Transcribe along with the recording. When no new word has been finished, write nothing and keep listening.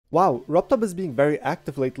Wow, Robtop is being very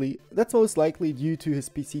active lately. That's most likely due to his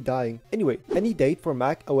PC dying. Anyway, any date for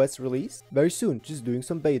Mac OS release? Very soon, just doing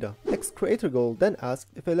some beta. 𝗗𝗃𝗀𝗃𝗃 then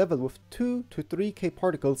asked if a level with 2 to 3k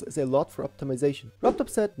particles is a lot for optimization. Robtop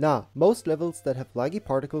said, nah, most levels that have laggy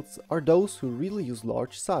particles are those who really use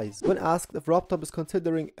large size. When asked if Robtop is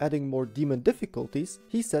considering adding more demon difficulties,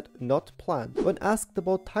 he said not planned. When asked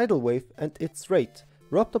about Tidal wave and its rate,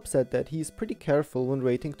 Robtop said that he is pretty careful when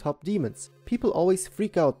rating top demons. People always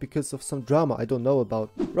freak out because of some drama I don't know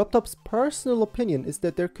about. Robtop's personal opinion is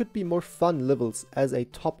that there could be more fun levels as a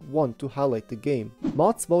top 1 to highlight the game.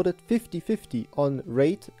 Mods voted 50-50 on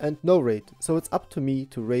rate and no rate, so it's up to me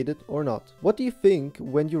to rate it or not. What do you think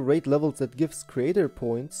when you rate levels that gives creator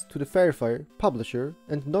points to the verifier, publisher,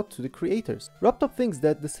 and not to the creators? Robtop thinks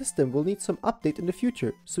that the system will need some update in the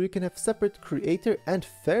future, so you can have separate creator and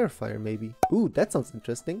verifier maybe. Ooh, that sounds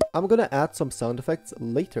interesting. I'm gonna add some sound effects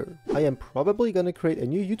later. I am probably gonna create a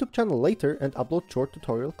new YouTube channel later and upload short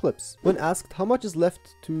tutorial clips. When asked how much is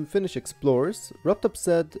left to finish Explorers, Robtop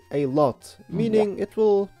said a lot, meaning it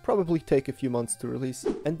will probably take a few months to release.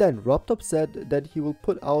 And then Robtop said that he will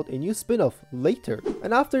put out a new spin-off later,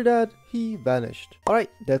 and after that he vanished.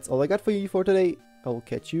 Alright, that's all I got for you for today. I will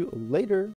catch you later.